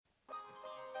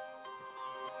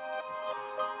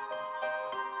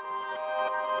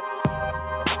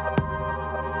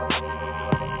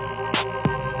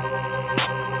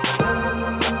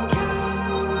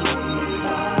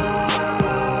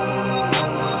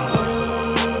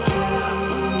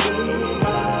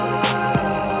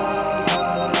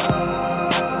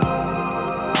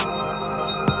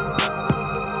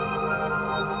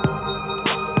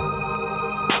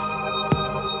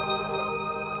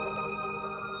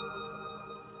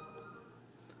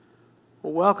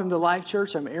Well, welcome to Life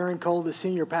Church. I'm Aaron Cole, the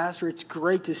senior pastor. It's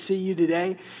great to see you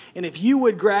today. And if you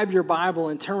would grab your Bible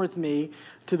and turn with me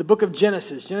to the book of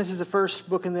Genesis. Genesis is the first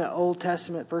book in the Old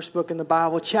Testament, first book in the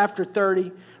Bible, chapter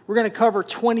 30. We're going to cover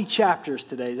 20 chapters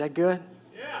today. Is that good?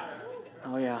 Yeah.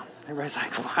 Oh, yeah. Everybody's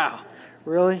like, wow,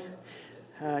 really?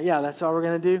 Yeah, that's all we're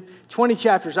going to do. 20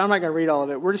 chapters. I'm not going to read all of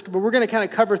it. But we're going to kind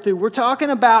of cover through. We're talking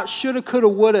about shoulda, coulda,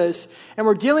 wouldas, and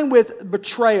we're dealing with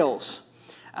betrayals.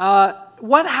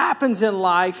 What happens in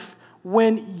life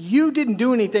when you didn't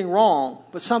do anything wrong,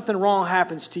 but something wrong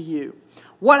happens to you?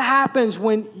 What happens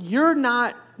when you're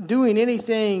not doing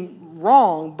anything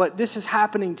wrong, but this is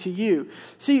happening to you?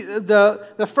 See,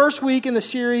 the first week in the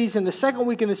series and the second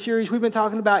week in the series, we've been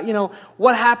talking about,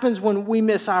 what happens when we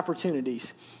miss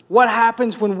opportunities. What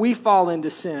happens when we fall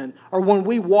into sin or when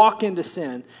we walk into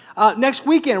sin? Next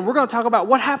weekend, we're going to talk about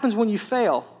what happens when you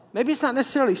fail. Maybe it's not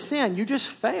necessarily sin, you just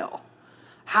fail.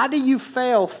 How do you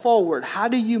fail forward? How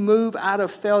do you move out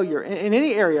of failure in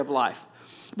any area of life?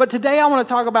 But today I want to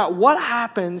talk about what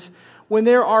happens when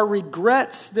there are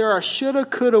regrets, there are shoulda,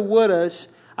 coulda, wouldas.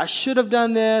 I should have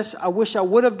done this. I wish I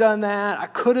would have done that. I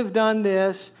could have done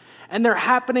this. And they're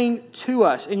happening to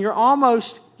us. And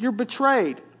you're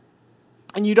betrayed.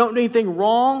 And you don't do anything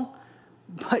wrong,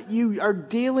 but you are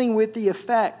dealing with the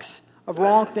effects of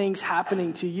wrong things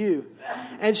happening to you.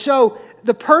 And so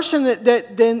the person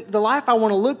that then the life I want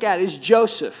to look at is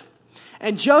Joseph.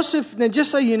 And Joseph, now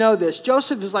just so you know this,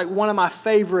 Joseph is like one of my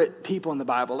favorite people in the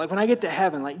Bible. Like when I get to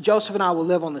heaven, like Joseph and I will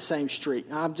live on the same street.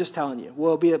 I'm just telling you,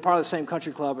 we'll be a part of the same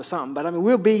country club or something. But I mean,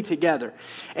 we'll be together.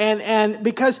 And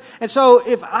so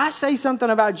if I say something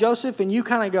about Joseph and you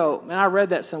kind of go, man, I read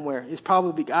that somewhere. It's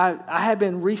probably, I have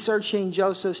been researching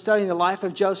Joseph, studying the life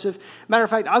of Joseph. Matter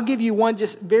of fact, I'll give you one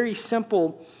just very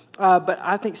simple but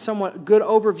I think somewhat good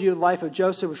overview of the life of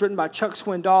Joseph. It was written by Chuck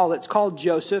Swindoll. It's called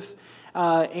Joseph.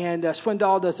 And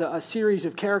Swindoll does a series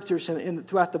of characters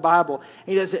throughout the Bible.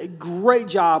 And he does a great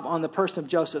job on the person of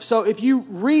Joseph. So if you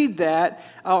read that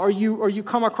or you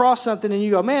come across something and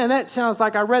you go, man, that sounds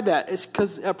like I read that. It's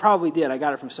because I probably did. I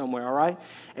got it from somewhere, all right?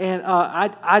 And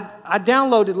I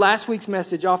downloaded last week's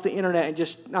message off the internet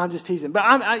and I'm just teasing. But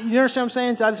you understand what I'm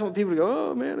saying? So I just want people to go,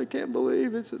 oh, man, I can't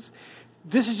believe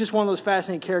this is just one of those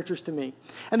fascinating characters to me.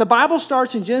 And the Bible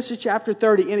starts in Genesis chapter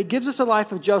 30, and it gives us a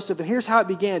life of Joseph. And here's how it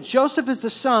began. Joseph is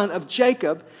the son of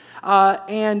Jacob,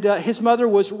 and his mother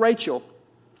was Rachel.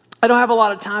 I don't have a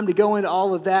lot of time to go into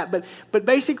all of that, but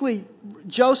basically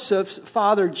Joseph's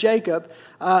father, Jacob,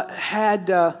 had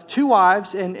two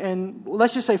wives, and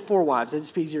let's just say four wives.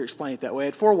 It's easier to explain it that way. He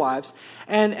had four wives,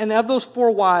 and of those four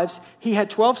wives, he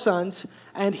had 12 sons,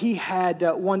 and he had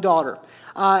one daughter.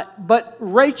 But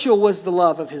Rachel was the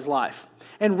love of his life.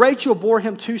 And Rachel bore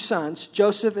him two sons,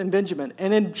 Joseph and Benjamin.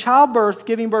 And in childbirth,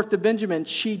 giving birth to Benjamin,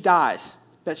 she dies.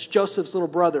 That's Joseph's little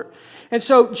brother. And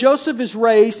so Joseph is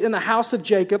raised in the house of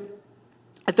Jacob.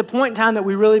 At the point in time that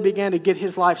we really began to get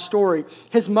his life story,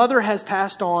 his mother has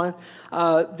passed on.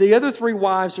 The other three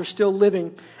wives are still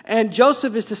living. And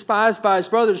Joseph is despised by his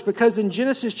brothers because in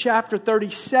Genesis chapter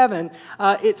 37,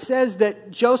 it says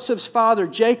that Joseph's father,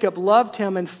 Jacob, loved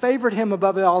him and favored him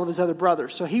above all of his other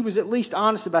brothers. So he was at least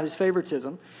honest about his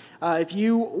favoritism. If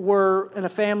you were in a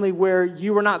family where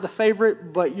you were not the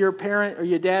favorite, but your parent or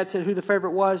your dad said who the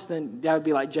favorite was, then that would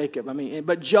be like Jacob.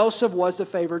 But Joseph was the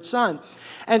favored son.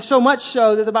 And so much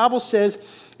so that the Bible says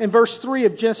in verse 3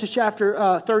 of Genesis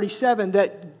chapter 37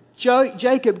 that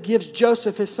Jacob gives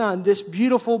Joseph, his son, this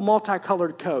beautiful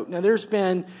multicolored coat. Now, there's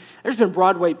been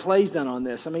Broadway plays done on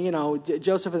this.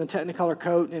 Joseph in the Technicolor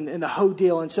coat and the whole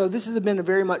deal. And so this has been a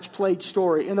very much played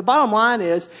story. And the bottom line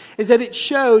is that it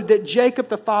showed that Jacob,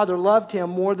 the father, loved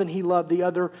him more than he loved the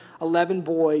other 11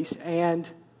 boys and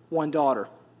one daughter.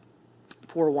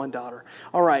 Poor one daughter.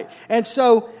 All right. And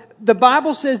so the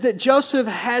Bible says that Joseph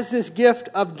has this gift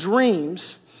of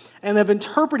dreams and of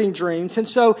interpreting dreams. And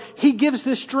so he gives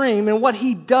this dream, and what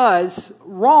he does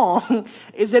wrong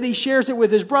is that he shares it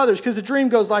with his brothers, because the dream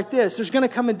goes like this. There's going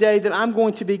to come a day that I'm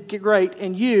going to be great,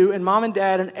 and you and mom and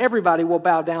dad and everybody will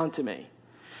bow down to me.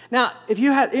 Now, if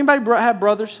you had anybody have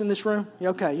brothers in this room?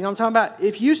 Okay, you know what I'm talking about?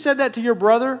 If you said that to your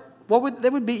brother, they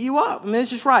would beat you up. It's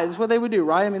just right. That's what they would do,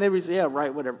 right? They would say, yeah,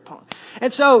 right, whatever.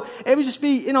 And so it would just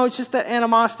be, it's just that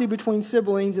animosity between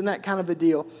siblings and that kind of a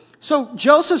deal. So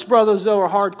Joseph's brothers, though, are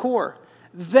hardcore.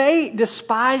 They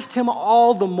despised him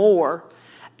all the more.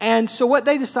 And so what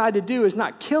they decide to do is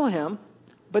not kill him,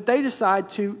 but they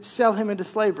decide to sell him into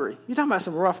slavery. You're talking about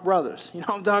some rough brothers. You know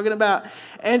what I'm talking about?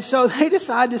 And so they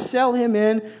decide to sell him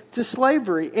into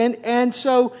slavery. And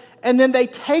then they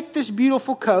take this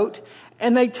beautiful coat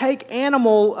and they take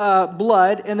animal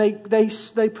blood and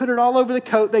they put it all over the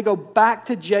coat. They go back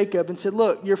to Jacob and said,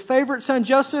 look, your favorite son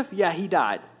Joseph, yeah, he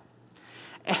died.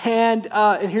 And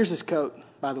here's his coat,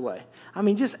 by the way. I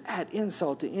mean, just add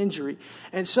insult to injury.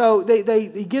 And so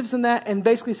he gives them that and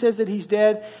basically says that he's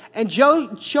dead. And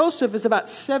Joseph is about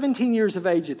 17 years of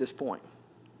age at this point.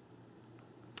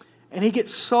 And he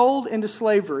gets sold into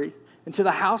slavery into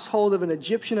the household of an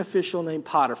Egyptian official named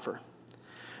Potiphar.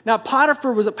 Now,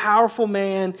 Potiphar was a powerful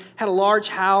man, had a large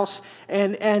house,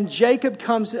 and Joseph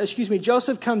comes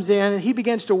in, and he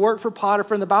begins to work for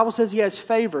Potiphar, and the Bible says he has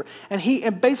favor.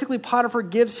 And basically Potiphar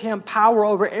gives him power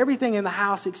over everything in the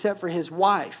house except for his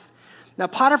wife. Now,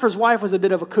 Potiphar's wife was a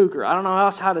bit of a cougar. I don't know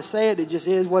else how to say it. It just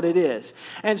is what it is.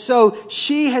 And so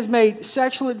she has made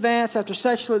sexual advance after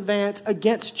sexual advance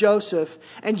against Joseph.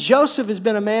 And Joseph has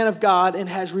been a man of God and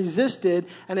has resisted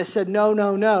and has said, no,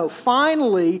 no, no.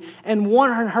 Finally, in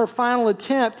her final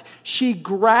attempt, she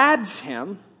grabs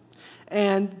him.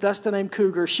 And thus the name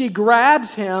Cougar. She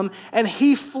grabs him and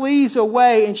he flees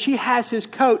away and she has his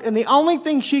coat. And the only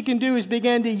thing she can do is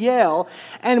begin to yell.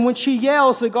 And when she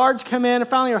yells, the guards come in and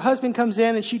finally her husband comes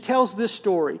in and she tells this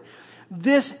story.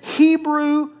 This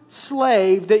Hebrew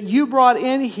slave that you brought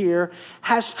in here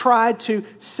has tried to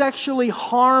sexually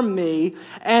harm me.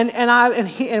 And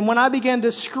when I began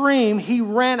to scream, he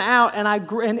ran out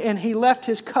and he left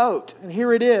his coat. And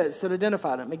here it is that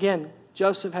identified him. Again,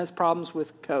 Joseph has problems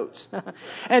with coats.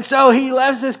 And so he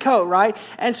left his coat, right?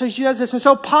 And so she does this. And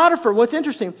so Potiphar, what's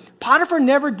interesting, Potiphar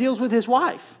never deals with his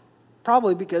wife.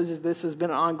 Probably because this has been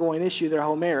an ongoing issue, their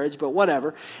whole marriage, but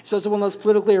whatever. So it's one of those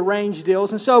politically arranged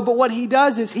deals. And so, but what he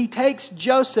does is he takes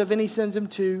Joseph and he sends him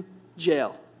to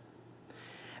jail.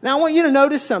 Now I want you to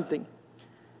notice something.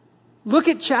 Look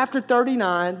at chapter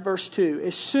 39, verse 2.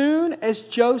 As soon as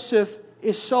Joseph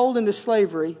is sold into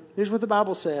slavery, here's what the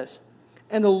Bible says.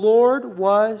 And the Lord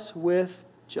was with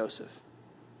Joseph.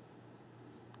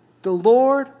 The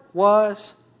Lord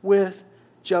was with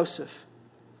Joseph.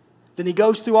 Then he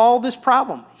goes through all this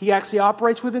problem. He actually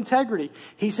operates with integrity.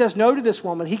 He says no to this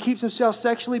woman. He keeps himself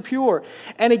sexually pure.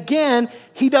 And again,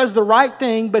 he does the right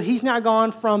thing, but he's now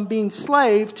gone from being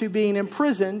slave to being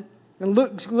imprisoned. And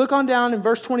look on down in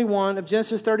verse 21 of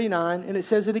Genesis 39, and it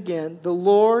says it again. The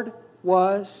Lord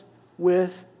was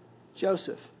with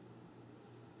Joseph.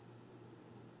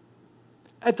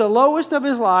 At the lowest of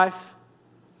his life,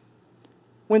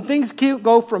 when things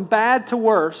go from bad to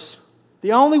worse,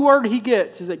 the only word he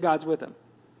gets is that God's with him.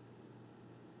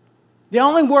 The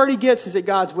only word he gets is that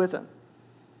God's with him.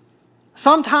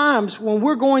 Sometimes when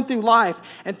we're going through life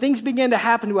and things begin to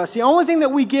happen to us, the only thing that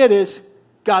we get is,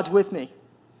 God's with me.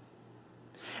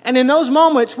 And in those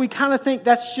moments, we kind of think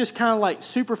that's just kind of like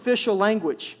superficial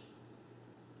language.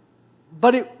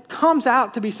 But it comes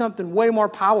out to be something way more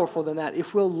powerful than that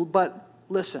if we'll but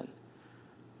listen.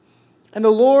 And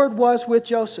the Lord was with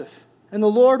Joseph. And the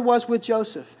Lord was with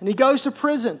Joseph. And he goes to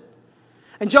prison.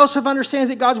 And Joseph understands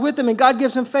that God's with him and God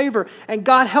gives him favor and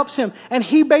God helps him. And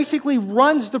he basically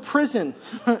runs the prison,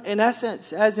 in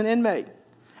essence, as an inmate.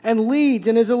 And leads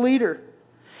and is a leader.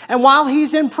 And while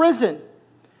he's in prison,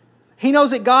 he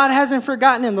knows that God hasn't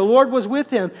forgotten him. The Lord was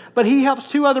with him. But he helps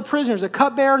two other prisoners, a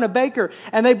cupbearer and a baker.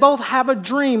 And they both have a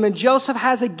dream. And Joseph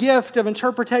has a gift of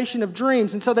interpretation of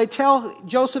dreams. And so they tell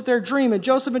Joseph their dream. And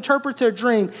Joseph interprets their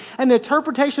dream. And the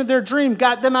interpretation of their dream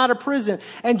got them out of prison.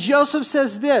 And Joseph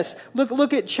says this.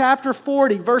 Look at chapter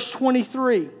 40, verse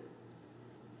 23.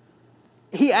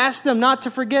 He asked them not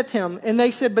to forget him. And they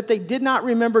said, but they did not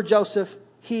remember Joseph.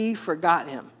 He forgot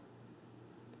him.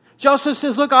 Joseph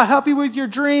says, look, I'll help you with your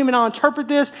dream and I'll interpret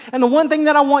this. And the one thing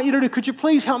that I want you to do, could you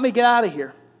please help me get out of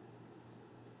here?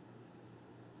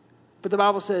 But the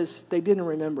Bible says they didn't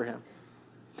remember him.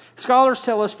 Scholars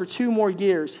tell us for 2 more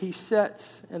years he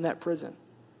sits in that prison.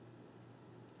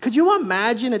 Could you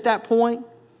imagine at that point?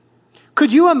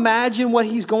 Could you imagine what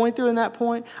he's going through in that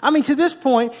point? I mean, to this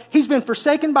point, he's been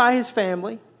forsaken by his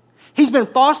family. He's been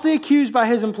falsely accused by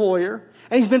his employer.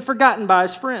 And he's been forgotten by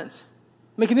his friends.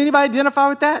 I mean, can anybody identify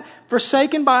with that?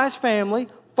 Forsaken by his family,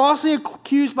 falsely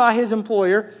accused by his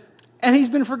employer, and he's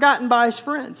been forgotten by his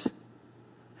friends.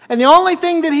 And the only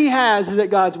thing that he has is that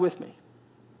God's with me.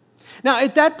 Now,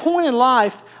 at that point in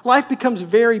life, life becomes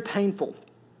very painful.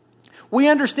 We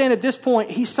understand at this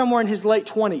point, he's somewhere in his late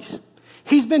 20s.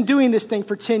 He's been doing this thing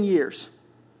for 10 years.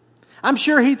 I'm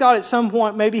sure he thought at some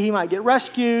point maybe he might get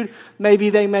rescued.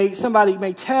 Maybe somebody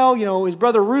may tell, his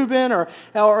brother Reuben or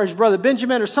his brother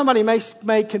Benjamin, or somebody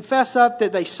may confess up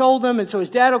that they sold him, and so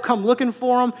his dad will come looking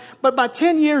for him. But by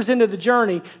 10 years into the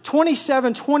journey,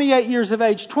 27, 28 years of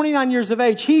age, 29 years of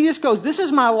age, he just goes, this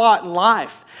is my lot in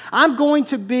life. I'm going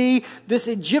to be this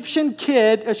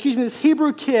this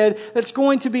Hebrew kid that's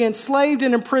going to be enslaved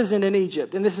and imprisoned in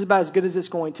Egypt. And this is about as good as it's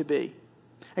going to be.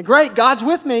 And great, God's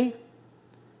with me.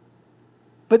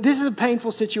 But this is a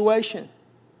painful situation.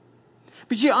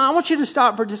 But I want you to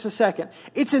stop for just a second.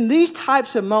 It's in these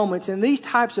types of moments, in these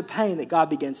types of pain, that God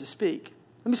begins to speak.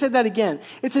 Let me say that again.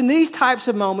 It's in these types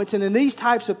of moments and in these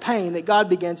types of pain that God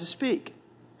begins to speak.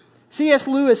 C.S.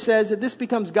 Lewis says that this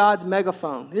becomes God's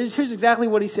megaphone. Here's exactly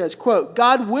what he says. Quote,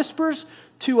 God whispers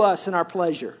to us in our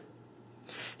pleasure.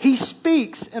 He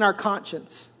speaks in our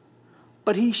conscience,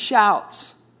 but he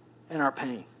shouts in our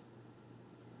pain.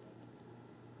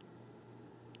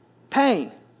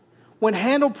 Pain, when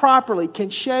handled properly, can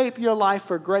shape your life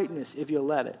for greatness if you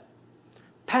let it.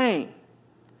 Pain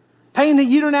that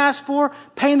you didn't ask for,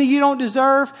 pain that you don't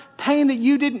deserve, pain that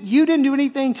you didn't do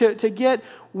anything to get,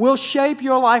 will shape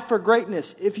your life for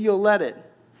greatness if you'll let it.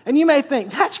 And you may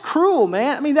think, that's cruel,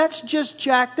 man. I mean, that's just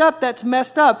jacked up. That's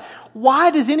messed up.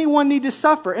 Why does anyone need to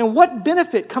suffer? And what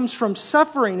benefit comes from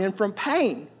suffering and from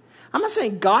pain? I'm not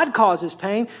saying God causes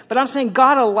pain, but I'm saying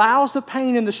God allows the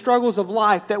pain and the struggles of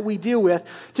life that we deal with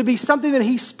to be something that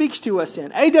he speaks to us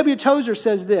in. A.W. Tozer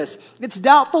says this, it's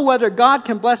doubtful whether God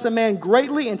can bless a man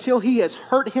greatly until he has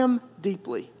hurt him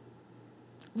deeply.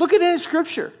 Look at it in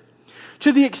Scripture.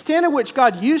 To the extent at which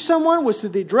God used someone was to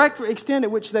the direct extent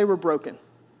at which they were broken.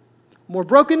 More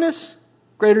brokenness,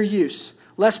 greater use.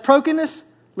 Less brokenness,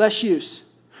 less use.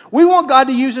 We want God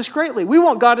to use us greatly. We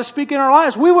want God to speak in our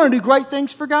lives. We want to do great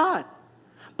things for God.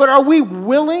 But are we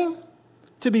willing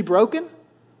to be broken?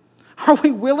 Are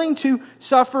we willing to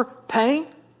suffer pain?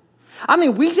 I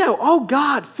mean, we know, oh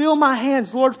God, fill my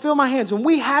hands. Lord, fill my hands. When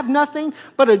we have nothing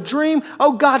but a dream,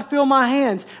 oh God, fill my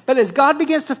hands. But as God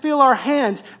begins to fill our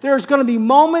hands, there's going to be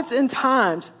moments and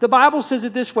times, the Bible says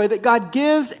it this way, that God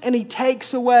gives and he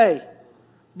takes away.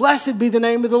 Blessed be the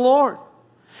name of the Lord.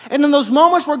 And in those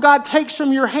moments where God takes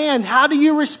from your hand, how do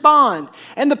you respond?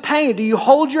 And the pain, do you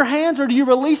hold your hands or do you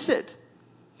release it?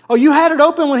 Oh, you had it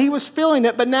open when he was filling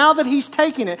it, but now that he's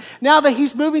taking it, now that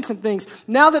he's moving some things,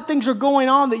 now that things are going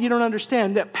on that you don't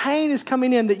understand, that pain is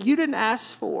coming in that you didn't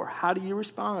ask for, how do you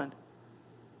respond?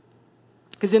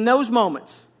 Because in those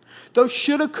moments, those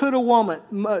shoulda, coulda,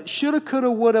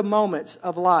 woulda moments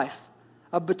of life,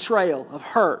 of betrayal, of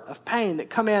hurt, of pain that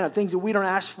come in, of things that we don't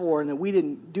ask for and that we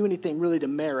didn't do anything really to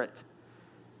merit.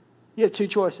 You have two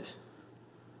choices.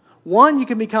 One, you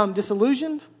can become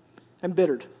disillusioned and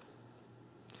bittered.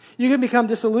 You can become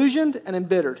disillusioned and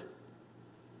embittered.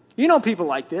 You know people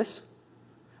like this.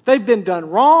 They've been done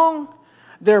wrong,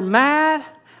 they're mad,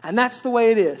 and that's the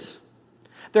way it is.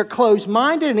 They're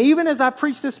closed-minded, and even as I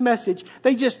preach this message,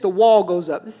 the wall goes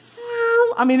up.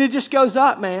 I mean, it just goes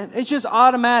up, man. It's just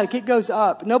automatic. It goes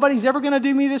up. Nobody's ever going to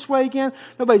do me this way again.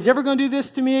 Nobody's ever going to do this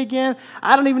to me again.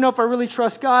 I don't even know if I really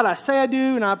trust God. I say I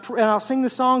do, and I'll sing the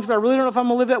songs, but I really don't know if I'm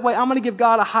going to live that way. I'm going to give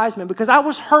God a Heisman because I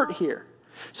was hurt here.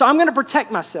 So I'm going to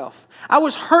protect myself. I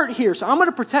was hurt here, so I'm going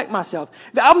to protect myself.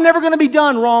 I'm never going to be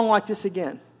done wrong like this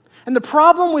again. And the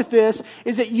problem with this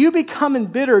is that you become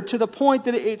embittered to the point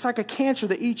that it's like a cancer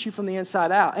that eats you from the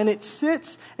inside out. And it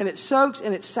sits and it soaks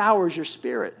and it sours your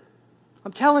spirit.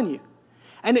 I'm telling you.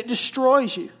 And it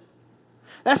destroys you.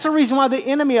 That's the reason why the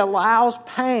enemy allows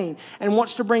pain and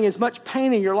wants to bring as much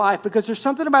pain in your life, because there's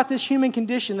something about this human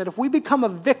condition that if we become a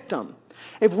victim,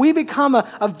 if we become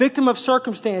a victim of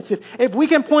circumstance, if we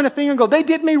can point a finger and go, they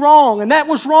did me wrong, and that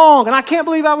was wrong, and I can't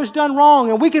believe I was done wrong,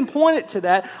 and we can point it to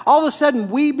that, all of a sudden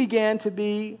we began to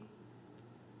be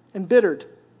embittered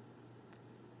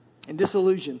and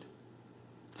disillusioned,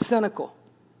 cynical.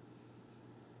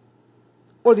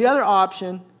 Or the other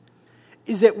option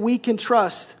is that we can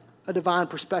trust a divine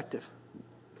perspective.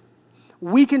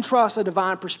 We can trust a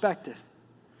divine perspective.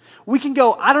 We can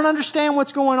go, I don't understand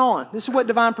what's going on. This is what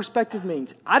divine perspective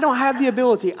means. I don't have the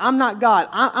ability. I'm not God.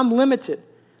 I'm limited.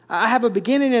 I have a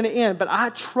beginning and an end, but I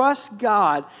trust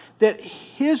God that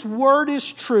his word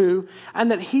is true and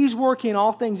that he's working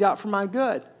all things out for my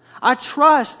good. I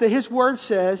trust that his word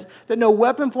says that no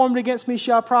weapon formed against me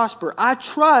shall prosper. I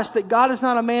trust that God is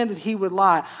not a man that he would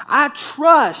lie. I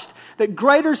trust that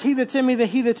greater is he that's in me than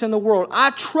he that's in the world. I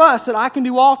trust that I can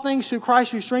do all things through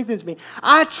Christ who strengthens me.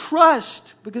 I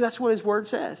trust, because that's what his word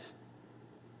says.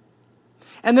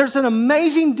 And there's an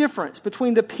amazing difference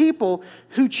between the people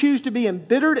who choose to be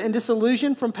embittered and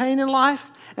disillusioned from pain in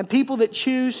life and people that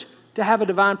choose to have a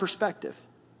divine perspective.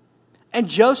 And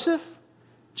Joseph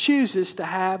chooses to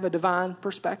have a divine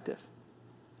perspective.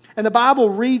 And the Bible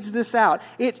reads this out.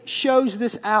 It shows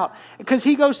this out. Because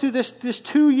he goes through this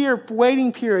 2-year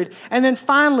waiting period. And then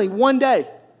finally, one day,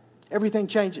 everything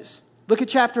changes. Look at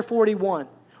chapter 41.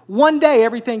 One day,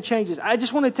 everything changes. I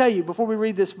just want to tell you, before we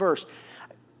read this verse,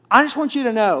 I just want you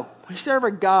to know, we serve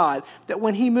a God that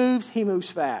when He moves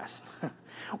fast.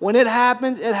 When it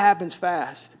happens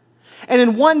fast. And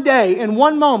in one day, in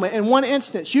one moment, in one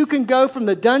instance, you can go from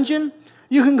the dungeon,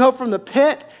 you can go from the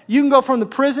pit, you can go from the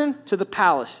prison to the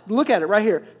palace. Look at it right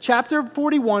here. Chapter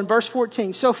 41, verse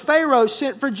 14. So Pharaoh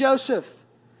sent for Joseph,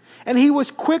 and he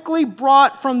was quickly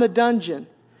brought from the dungeon.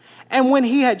 And when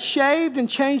he had shaved and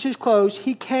changed his clothes,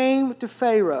 he came to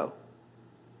Pharaoh.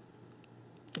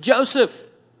 Joseph,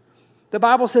 the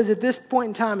Bible says at this point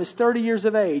in time, is 30 years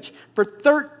of age. For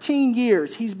 13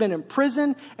 years, he's been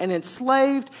imprisoned and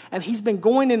enslaved, and he's been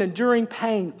going and enduring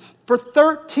pain. For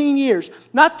 13 years.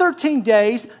 Not 13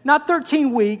 days, not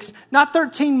 13 weeks, not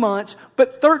 13 months,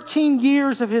 but 13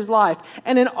 years of his life.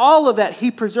 And in all of that,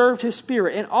 he preserved his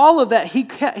spirit. In all of that, he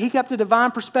kept a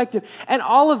divine perspective. And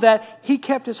all of that, he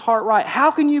kept his heart right.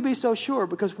 How can you be so sure?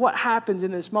 Because what happens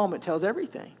in this moment tells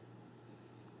everything.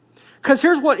 Because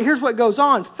here's what goes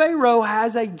on. Pharaoh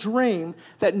has a dream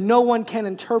that no one can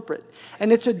interpret.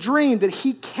 And it's a dream that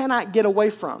he cannot get away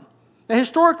from. Now,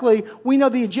 historically, we know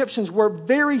the Egyptians were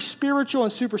very spiritual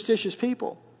and superstitious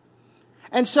people.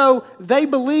 And so they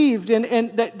believed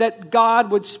in that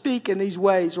God would speak in these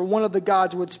ways, or one of the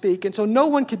gods would speak. And so no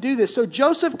one could do this. So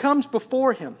Joseph comes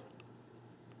before him.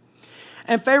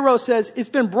 And Pharaoh says, it's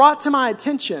been brought to my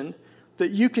attention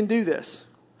that you can do this.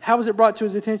 How was it brought to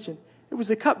his attention? It was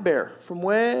the cupbearer from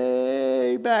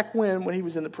way back when he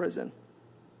was in the prison.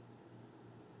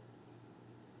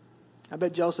 I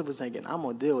bet Joseph was thinking, I'm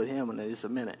going to deal with him in just a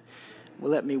minute. Will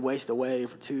let me waste away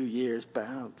for 2 years, but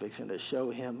I'm fixing to show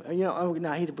him. He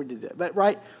didn't do that. But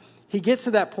right, he gets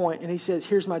to that point and he says,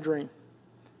 here's my dream.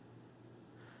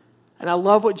 And I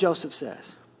love what Joseph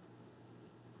says.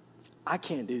 I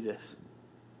can't do this,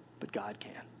 but God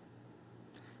can.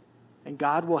 And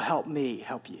God will help me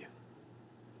help you.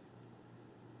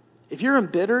 If you're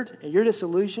embittered and you're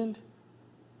disillusioned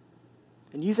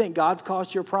and you think God's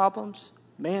caused your problems,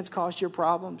 man's caused your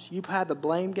problems, you've had the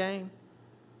blame game,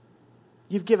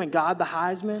 you've given God the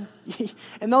Heisman,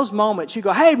 in those moments you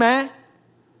go, hey man,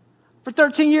 for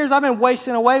 13 years I've been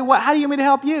wasting away. How do you want me to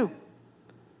help you?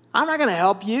 I'm not going to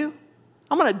help you.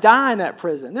 I'm going to die in that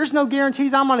prison. There's no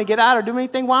guarantees I'm going to get out or do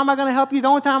anything. Why am I going to help you? The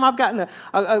only time I've gotten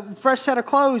a fresh set of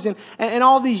clothes and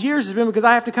all these years has been because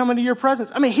I have to come into your presence.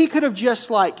 I mean, he could have just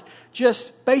thrown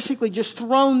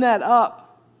that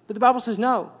up. But the Bible says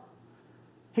no.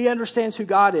 He understands who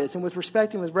God is. And with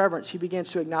respect and with reverence, he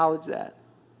begins to acknowledge that.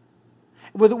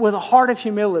 With a heart of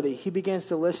humility, he begins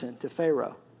to listen to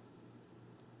Pharaoh.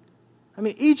 I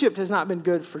mean, Egypt has not been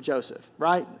good for Joseph,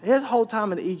 right? His whole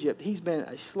time in Egypt, he's been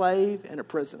a slave and a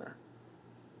prisoner.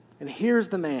 And here's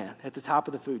the man at the top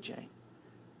of the food chain.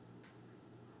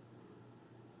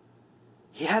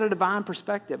 He had a divine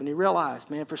perspective, and he realized,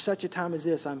 man, for such a time as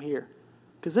this, I'm here.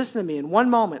 Because listen to me, in one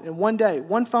moment, in one day,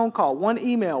 one phone call, one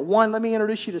email, let me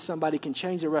introduce you to somebody can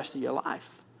change the rest of your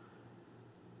life.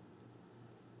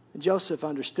 And Joseph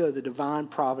understood the divine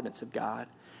providence of God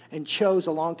and chose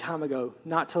a long time ago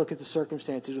not to look at the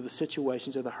circumstances or the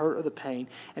situations or the hurt or the pain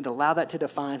and to allow that to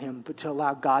define him, but to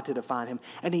allow God to define him.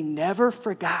 And he never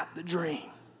forgot the dream.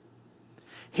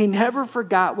 He never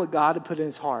forgot what God had put in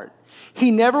his heart.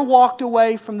 He never walked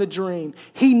away from the dream.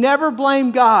 He never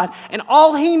blamed God. And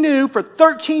all he knew for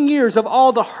 13 years of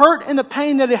all the hurt and the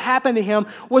pain that had happened to him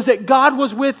was that God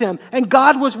was with him, and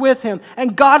God was with him,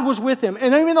 and God was with him.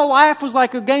 And even though life was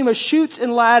like a game of chutes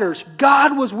and ladders,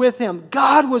 God was with him.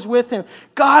 God was with him.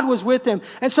 God was with him.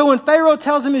 And so when Pharaoh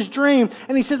tells him his dream,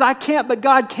 and he says, I can't, but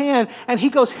God can, and he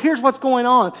goes, here's what's going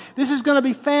on. This is going to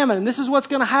be famine, and this is what's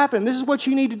going to happen. This is what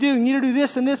you need to do. You need to do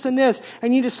this and this and this,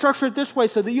 and you need to structure it this way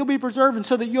so that you'll be preserved and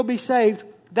so that you'll be saved.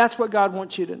 That's what God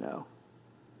wants you to know.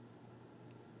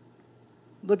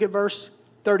 Look at verse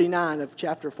 39 of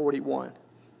chapter 41.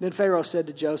 Then Pharaoh said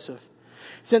to Joseph,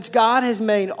 since God has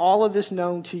made all of this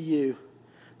known to you,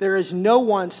 there is no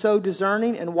one so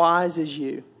discerning and wise as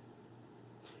you.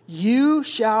 You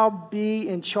shall be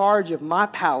in charge of my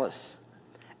palace,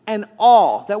 and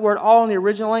all, that word all in the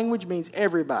original language means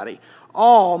everybody.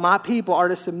 All my people are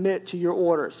to submit to your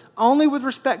orders. Only with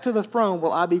respect to the throne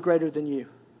will I be greater than you.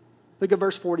 Look at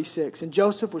verse 46. And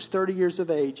Joseph was 30 years of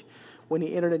age when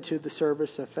he entered into the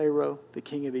service of Pharaoh, the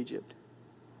king of Egypt.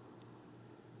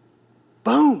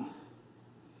 Boom!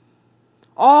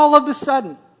 All of a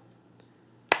sudden,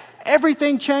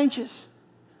 Everything changes.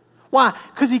 Why?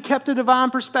 Because he kept a divine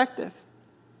perspective.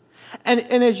 And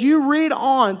as you read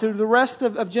on through the rest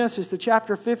of Genesis to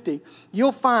chapter 50,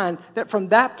 you'll find that from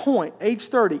that point, age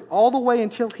 30, all the way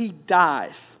until he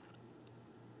dies,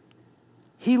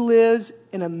 he lives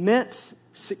in immense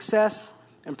success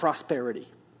and prosperity.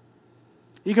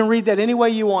 You can read that any way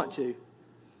you want to.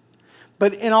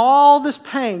 But in all this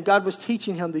pain, God was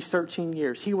teaching him these 13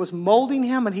 years. He was molding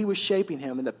him and he was shaping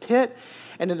him in the pit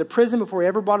and in the prison before he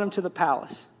ever brought him to the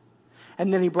palace.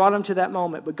 And then he brought him to that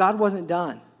moment. But God wasn't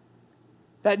done.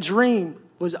 That dream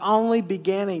was only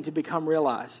beginning to become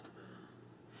realized.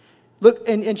 Look,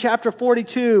 in chapter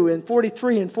 42 and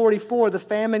 43 and 44, the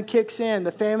famine kicks in.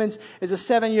 The famine is a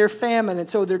 7-year famine. And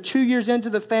so they're 2 years into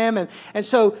the famine. And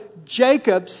so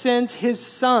Jacob sends his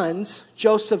sons,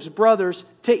 Joseph's brothers,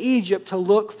 to Egypt to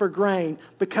look for grain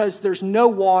because there's no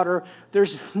water,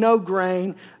 there's no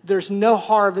grain, there's no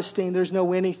harvesting, there's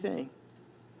no anything.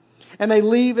 And they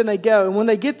leave and they go. And when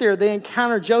they get there, they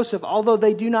encounter Joseph, although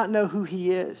they do not know who he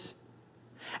is.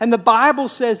 And the Bible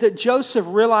says that Joseph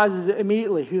realizes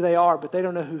immediately who they are, but they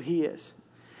don't know who he is.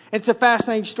 And it's a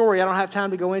fascinating story. I don't have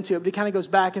time to go into it, but he kind of goes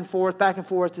back and forth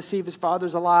to see if his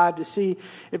father's alive, to see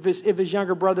if his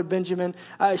younger brother Benjamin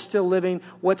is still living,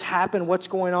 what's happened, what's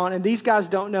going on. And these guys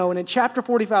don't know. And in chapter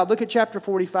 45, look at chapter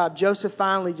 45, Joseph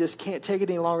finally just can't take it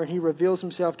any longer, and he reveals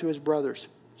himself to his brothers.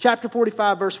 Chapter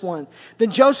 45, verse 1. Then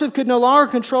Joseph could no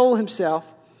longer control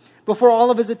himself before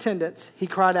all of his attendants. He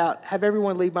cried out, "Have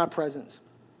everyone leave my presence."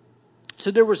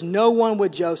 So there was no one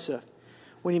with Joseph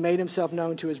when he made himself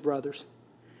known to his brothers.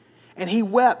 And he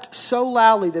wept so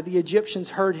loudly that the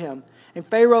Egyptians heard him, and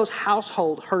Pharaoh's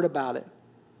household heard about it.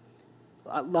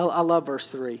 I love verse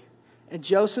 3. And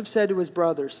Joseph said to his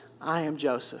brothers, "I am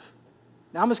Joseph."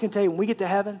 Now I'm just going to tell you, when we get to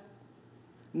heaven,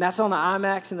 and that's on the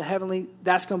IMAX in the heavenly,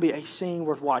 that's going to be a scene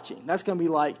worth watching. That's going to be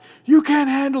like, you can't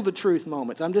handle the truth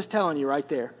moments. I'm just telling you right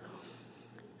there.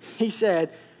 He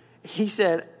said,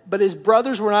 but his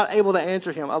brothers were not able to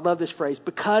answer him. I love this phrase,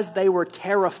 because they were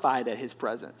terrified at his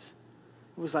presence.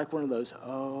 It was like one of those,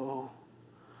 oh,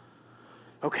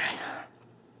 okay.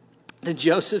 Then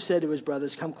Joseph said to his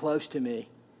brothers, "Come close to me."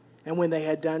 And when they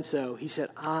had done so, he said,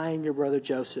 "I am your brother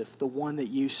Joseph, the one that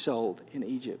you sold in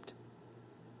Egypt."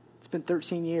 It's been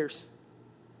 13 years.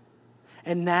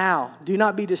 And now, do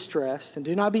not be distressed and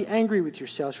do not be angry with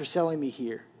yourselves for selling me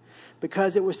here,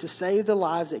 because it was to save the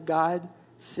lives that God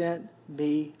sent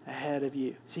me ahead of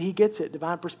you. See, he gets it,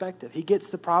 divine perspective. He gets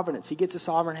the providence. He gets the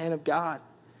sovereign hand of God.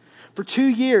 For 2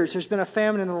 years, there's been a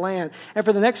famine in the land. And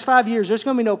for the next 5 years, there's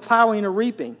going to be no plowing or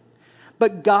reaping.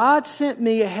 But God sent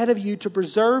me ahead of you to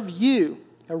preserve you,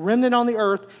 a remnant on the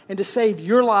earth, and to save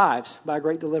your lives by a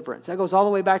great deliverance. That goes all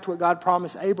the way back to what God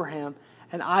promised Abraham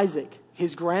and Isaac,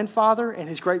 his grandfather and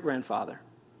his great-grandfather.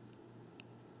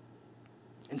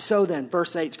 And so then,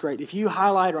 verse 8 is great. If you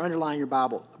highlight or underline your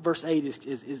Bible, verse 8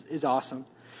 is awesome.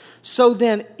 So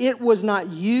then, it was not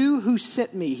you who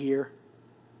sent me here,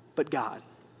 but God.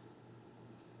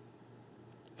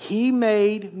 He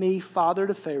made me father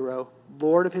to Pharaoh,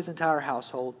 lord of his entire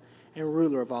household, and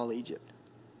ruler of all Egypt.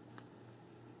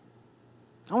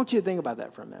 I want you to think about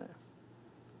that for a minute.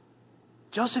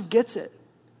 Joseph gets it.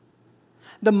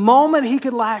 The moment he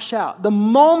could lash out, the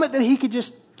moment that he could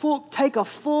just take a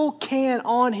full can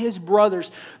on his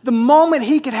brothers, the moment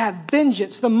he could have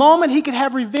vengeance, the moment he could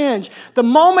have revenge, the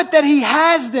moment that he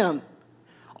has them,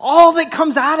 all that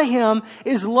comes out of him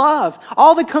is love.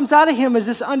 All that comes out of him is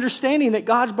this understanding that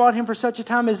God's brought him for such a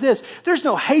time as this. There's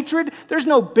no hatred. There's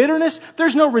no bitterness.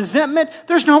 There's no resentment.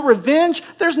 There's no revenge.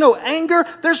 There's no anger.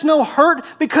 There's no hurt,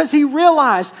 because he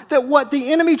realized that what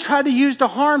the enemy tried to use to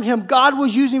harm him, God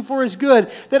was using for his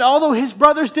good. That although his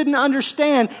brothers didn't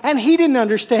understand, and he didn't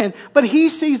understand, but he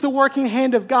sees the working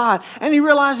hand of God. And he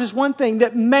realizes one thing,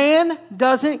 that man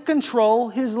doesn't control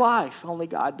his life. Only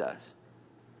God does.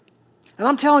 And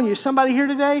I'm telling you, somebody here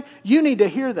today, you need to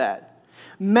hear that.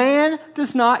 Man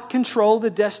does not control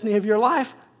the destiny of your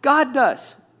life. God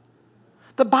does.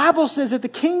 The Bible says that the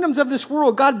kingdoms of this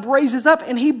world, God raises up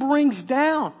and he brings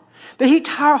down. That he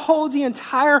holds the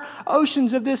entire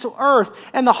oceans of this earth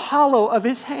in the hollow of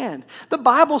his hand. The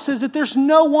Bible says that there's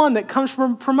no one that comes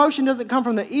from, promotion doesn't come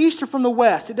from the east or from the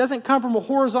west. It doesn't come from a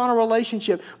horizontal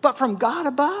relationship, but from God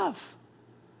above.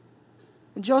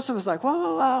 And Joseph was like,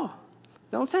 whoa.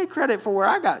 Don't take credit for where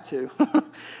I got to.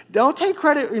 Don't take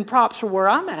credit and props for where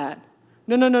I'm at.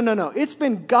 No. It's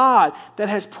been God that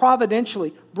has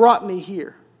providentially brought me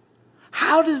here.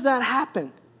 How does that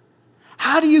happen?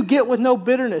 How do you get with no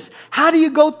bitterness? How do you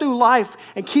go through life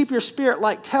and keep your spirit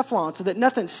like Teflon so that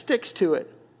nothing sticks to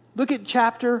it? Look at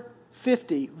chapter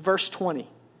 50, verse 20.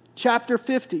 Chapter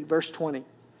 50, verse 20.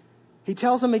 He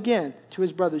tells them again to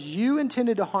his brothers, you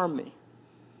intended to harm me,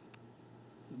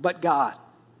 but God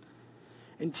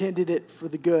intended it for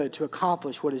the good to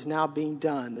accomplish what is now being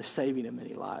done, the saving of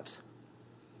many lives.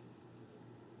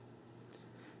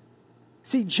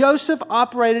 See, Joseph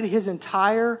operated his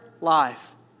entire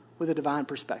life with a divine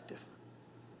perspective.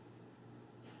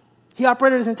 He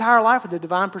operated his entire life with a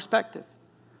divine perspective.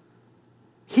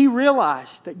 He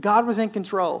realized that God was in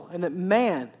control and that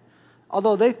man,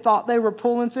 although they thought they were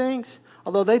pulling things,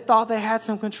 although they thought they had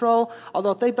some control,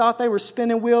 although they thought they were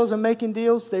spinning wheels and making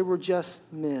deals, they were just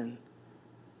men.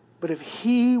 But if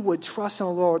he would trust in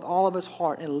the Lord with all of his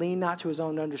heart and lean not to his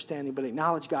own understanding, but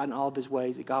acknowledge God in all of his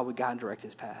ways, that God would guide and direct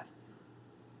his path.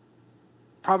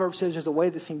 Proverbs says there's a way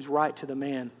that seems right to the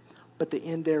man, but the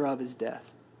end thereof is death.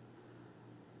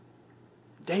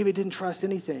 David didn't trust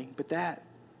anything but that.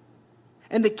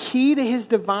 And the key to his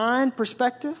divine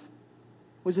perspective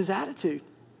was his attitude.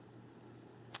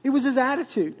 It was his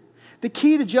attitude. The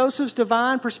key to Joseph's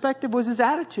divine perspective was his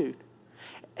attitude.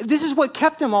 This is what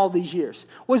kept him all these years,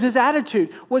 was his attitude.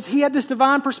 Was he had this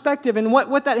divine perspective, and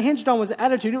what that hinged on was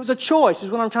attitude. It was a choice,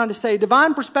 is what I'm trying to say.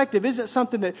 Divine perspective isn't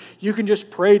something that you can just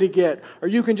pray to get, or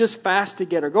you can just fast to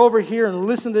get, or go over here and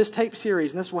listen to this tape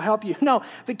series, and this will help you. No,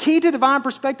 the key to divine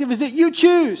perspective is that you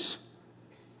choose.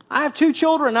 I have 2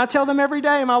 children. I tell them every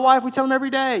day. My wife, we tell them every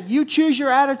day. You choose your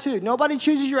attitude. Nobody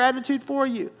chooses your attitude for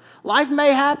you. Life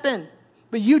may happen,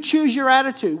 but you choose your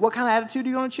attitude. What kind of attitude are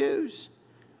you going to choose?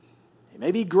 It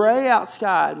may be gray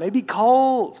outside. It may be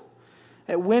cold.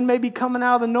 That wind may be coming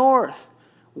out of the north,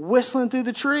 whistling through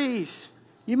the trees.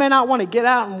 You may not want to get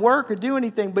out and work or do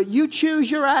anything, but you choose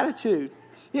your attitude.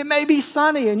 It may be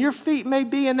sunny, and your feet may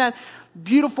be in that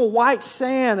beautiful white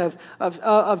sand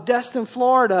of Destin,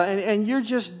 Florida, and you're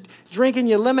just drinking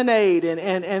your lemonade,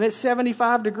 and it's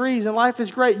 75 degrees, and life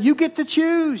is great. You get to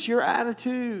choose your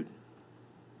attitude.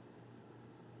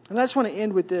 And I just want to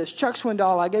end with this. Chuck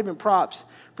Swindoll, I gave him props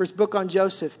for his book on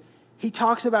Joseph. He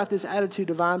talks about this attitude,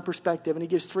 divine perspective, and he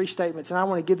gives 3 statements, and I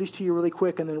want to give these to you really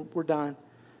quick, and then we're done.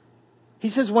 He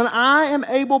says, when I am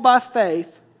able by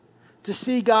faith to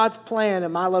see God's plan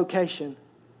in my location,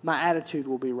 my attitude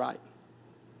will be right.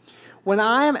 When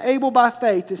I am able by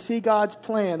faith to see God's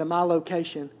plan in my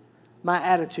location, my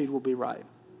attitude will be right.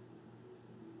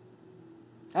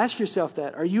 Ask yourself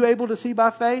that. Are you able to see by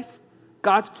faith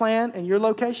God's plan in your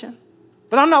location?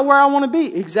 But I'm not where I want to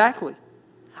be. Exactly.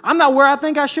 I'm not where I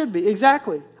think I should be.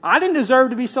 Exactly. I didn't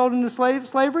deserve to be sold into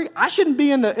slavery. I shouldn't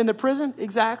be in the prison.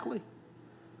 Exactly.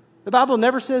 The Bible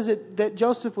never says that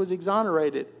Joseph was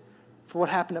exonerated for what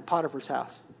happened at Potiphar's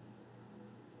house.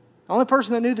 The only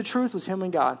person that knew the truth was him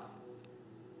and God.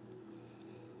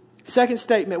 Second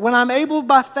statement, when I'm able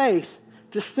by faith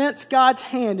to sense God's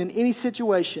hand in any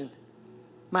situation,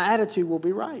 my attitude will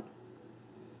be right.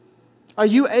 Are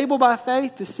you able by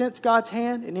faith to sense God's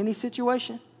hand in any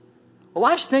situation? Well,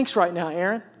 life stinks right now,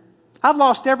 Aaron. I've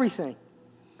lost everything.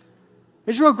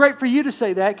 It's real great for you to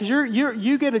say that because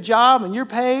you get a job and you're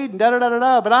paid and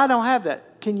da-da-da-da-da, but I don't have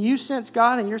that. Can you sense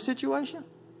God in your situation?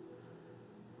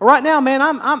 Well, right now, man,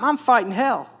 I'm fighting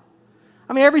hell.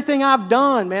 I mean, everything I've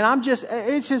done, man,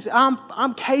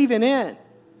 I'm caving in.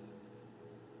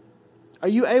 Are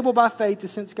you able by faith to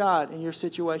sense God in your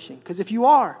situation? Because if you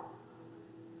are,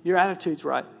 your attitude's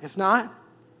right. If not,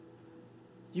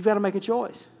 you've got to make a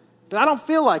choice. But I don't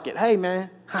feel like it. Hey, man,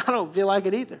 I don't feel like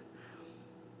it either.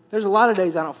 There's a lot of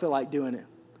days I don't feel like doing it.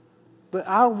 But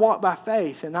I walk by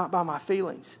faith and not by my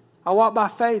feelings. I walk by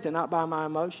faith and not by my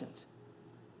emotions.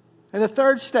 And the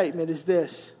third statement is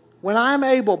this. When I am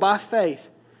able by faith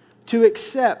to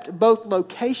accept both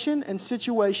location and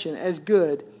situation as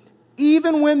good,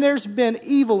 even when there's been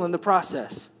evil in the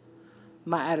process,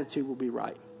 my attitude will be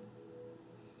right.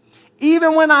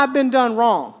 Even when I've been done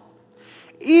wrong,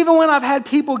 even when I've had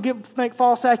people make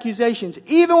false accusations,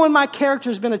 even when my character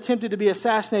has been attempted to be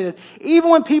assassinated,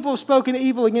 even when people have spoken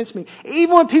evil against me,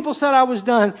 even when people said I was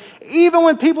done, even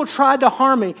when people tried to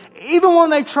harm me, even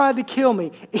when they tried to kill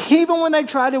me, even when they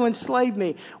tried to enslave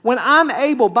me, when I'm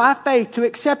able by faith to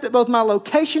accept that both my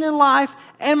location in life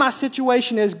and my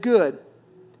situation is good,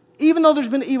 even though there's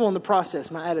been evil in the process,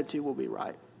 my attitude will be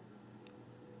right.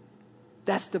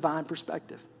 That's divine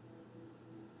perspective.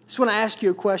 Just want to ask you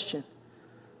a question.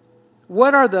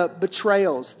 What are the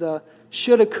betrayals, the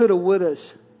shoulda, coulda,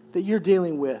 wouldas that you're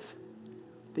dealing with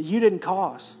that you didn't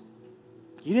cause?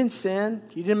 You didn't sin.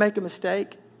 You didn't make a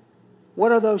mistake.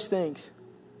 What are those things?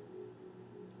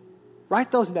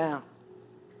 Write those down.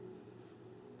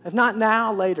 If not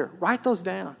now, later. Write those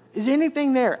down. Is there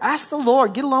anything there? Ask the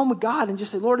Lord. Get alone with God and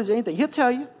just say, Lord, is there anything? He'll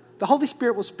tell you. The Holy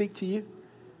Spirit will speak to you.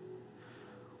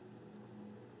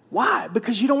 Why?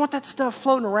 Because you don't want that stuff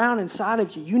floating around inside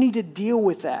of you. You need to deal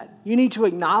with that. You need to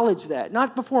acknowledge that,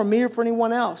 not before me or for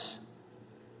anyone else.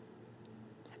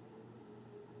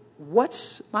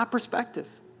 What's my perspective?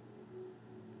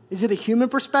 Is it a human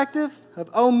perspective of,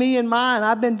 oh, me and mine,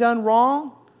 I've been done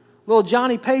wrong? Little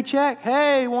Johnny Paycheck,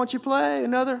 hey, won't you play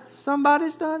another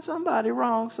somebody's done somebody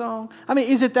wrong song? I mean,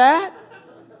 is it that?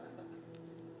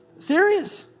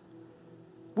 Serious.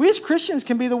 We as Christians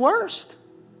can be the worst.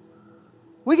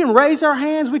 We can raise our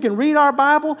hands, we can read our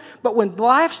Bible, but when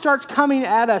life starts coming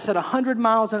at us at 100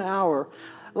 miles an hour,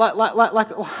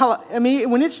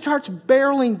 when it starts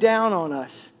barreling down on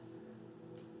us,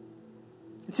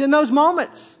 it's in those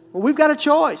moments where we've got a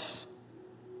choice.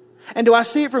 And do I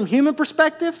see it from human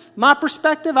perspective, my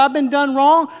perspective, I've been done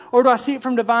wrong, or do I see it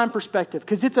from divine perspective?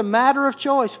 Because it's a matter of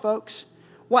choice, folks.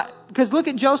 Why? Because look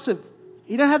at Joseph.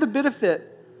 He doesn't have the benefit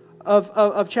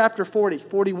of chapter 40,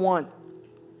 41.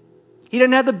 He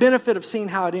doesn't have the benefit of seeing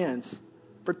how it ends.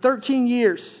 For 13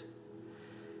 years.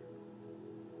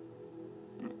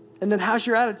 And then how's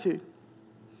your attitude?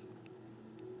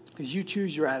 Because you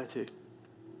choose your attitude.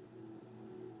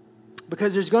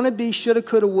 Because there's going to be shoulda,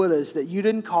 coulda, wouldas that you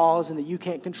didn't cause and that you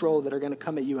can't control that are going to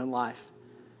come at you in life.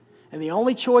 And the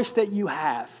only choice that you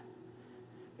have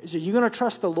is, are you going to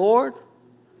trust the Lord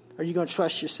or are you going to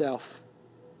trust yourself?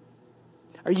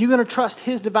 Are you going to trust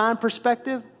His divine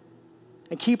perspective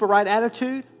and keep a right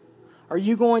attitude? Or are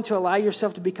you going to allow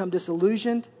yourself to become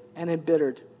disillusioned and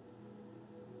embittered?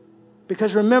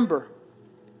 Because remember,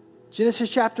 Genesis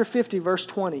chapter 50, verse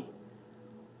 20.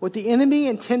 What the enemy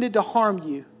intended to harm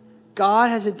you, God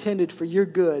has intended for your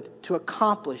good to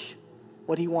accomplish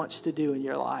what He wants to do in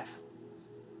your life.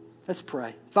 Let's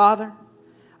pray. Father,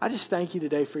 I just thank you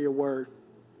today for your word.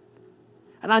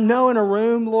 And I know in a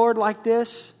room, Lord, like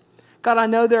this, God, I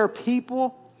know there are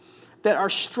people that are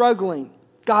struggling,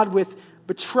 God, with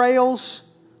betrayals,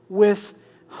 with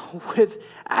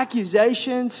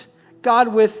accusations, God,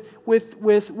 with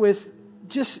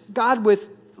just, God, with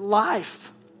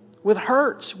life, with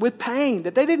hurts, with pain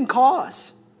that they didn't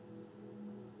cause.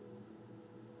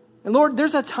 And Lord,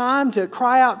 there's a time to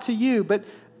cry out to you, but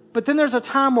then there's a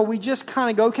time where we just kind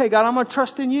of go, okay, God, I'm going to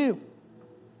trust in you.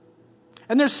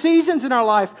 And there's seasons in our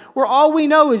life where all we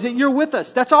know is that you're with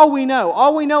us. That's all we know.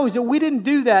 All we know is that we didn't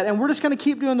do that, and we're just going to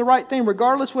keep doing the right thing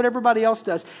regardless of what everybody else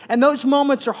does. And those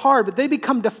moments are hard, but they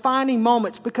become defining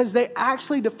moments because they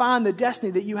actually define the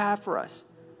destiny that you have for us.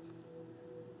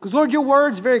 Because, Lord, your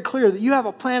word's very clear that you have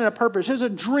a plan and a purpose. There's a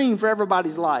dream for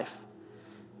everybody's life.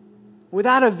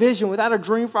 Without a vision, without a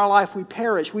dream for our life, we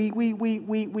perish.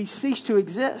 We cease to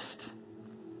exist.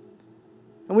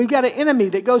 And we've got an enemy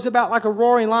that goes about like a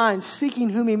roaring lion, seeking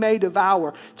whom he may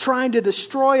devour, trying to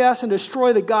destroy us and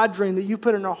destroy the God dream that you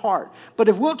put in our heart. But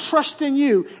if we'll trust in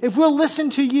you, if we'll listen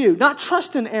to you, not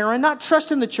trust in Aaron, not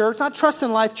trust in the church, not trust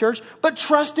in Life Church, but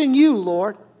trust in you,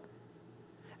 Lord.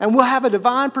 And we'll have a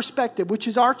divine perspective, which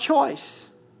is our choice.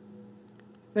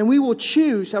 Then we will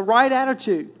choose a right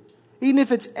attitude. Even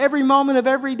if it's every moment of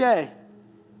every day,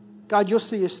 God, you'll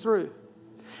see us through.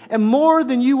 And more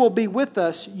than you will be with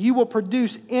us, you will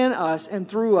produce in us and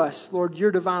through us, Lord, your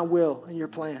divine will and your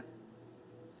plan.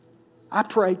 I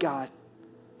pray, God,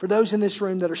 for those in this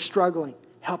room that are struggling,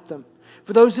 help them.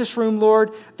 For those in this room,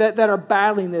 Lord, that are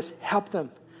battling this, help them.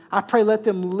 I pray, let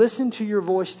them listen to your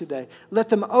voice today. Let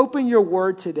them open your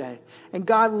word today. And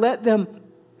God, let them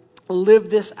live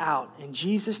this out. In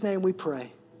Jesus' name we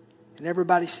pray. And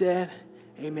everybody said,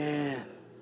 amen.